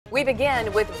We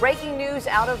begin with breaking news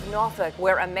out of Norfolk,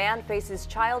 where a man faces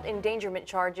child endangerment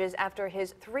charges after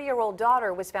his 3-year-old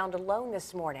daughter was found alone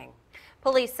this morning.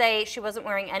 Police say she wasn't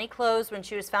wearing any clothes when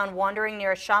she was found wandering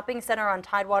near a shopping center on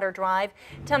Tidewater Drive.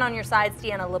 10 on your side's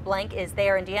Deanna LeBlanc is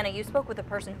there. And Deanna, you spoke with the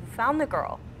person who found the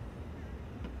girl.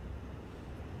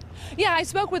 Yeah, I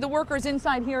spoke with the workers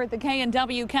inside here at the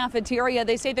K&W cafeteria.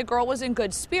 They say the girl was in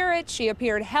good spirits. She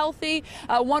appeared healthy.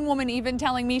 One woman even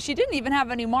telling me she didn't even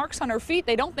have any marks on her feet.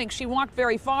 They don't think she walked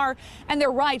very far. And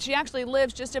they're right. She actually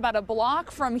lives just about a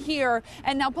block from here.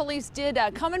 And now police did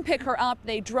come and pick her up.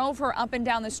 They drove her up and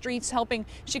down the streets, hoping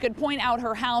she could point out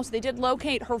her house. They did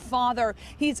locate her father.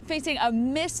 He's facing a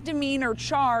misdemeanor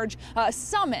charge,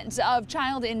 summons of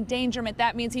child endangerment.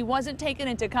 That means he wasn't taken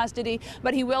into custody,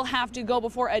 but he will have to go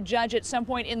before a judge at some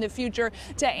point in the future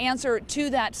to answer to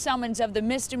that summons of the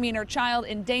misdemeanor child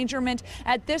endangerment.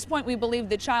 At this point, we believe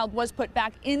the child was put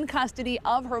back in custody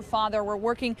of her father. We're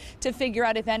working to figure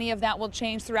out if any of that will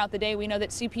change throughout the day. We know that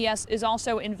CPS is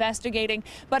also investigating.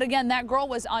 But again, that girl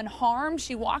was unharmed.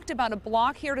 She walked about a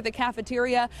block here to the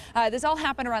cafeteria. This all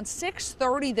happened around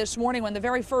 6:30 this morning when the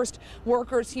very first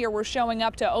workers here were showing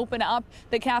up to open up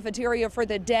the cafeteria for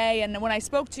the day. And when I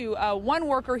spoke to one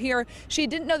worker here, she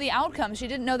didn't know the outcome. She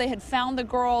didn't know they had found the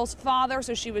girl's father,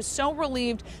 so she was so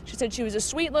relieved. She said she was a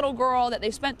sweet little girl, that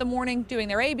they spent the morning doing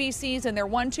their ABCs and their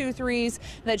 1, 2, 3s,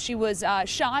 that she was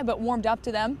shy but warmed up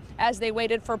to them as they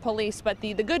waited for police. But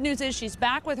the good news is she's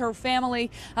back with her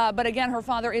family. But again, her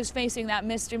father is facing that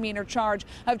misdemeanor charge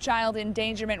of child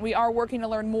endangerment. We are working to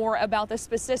learn more about the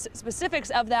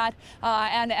specifics of that,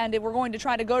 and we're going to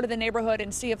try to go to the neighborhood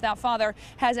and see if that father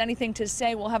has anything to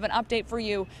say. We'll have an update for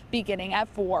you beginning at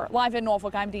 4. Live in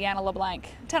Norfolk, I'm Deanna LeBlanc.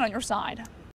 10 on your side.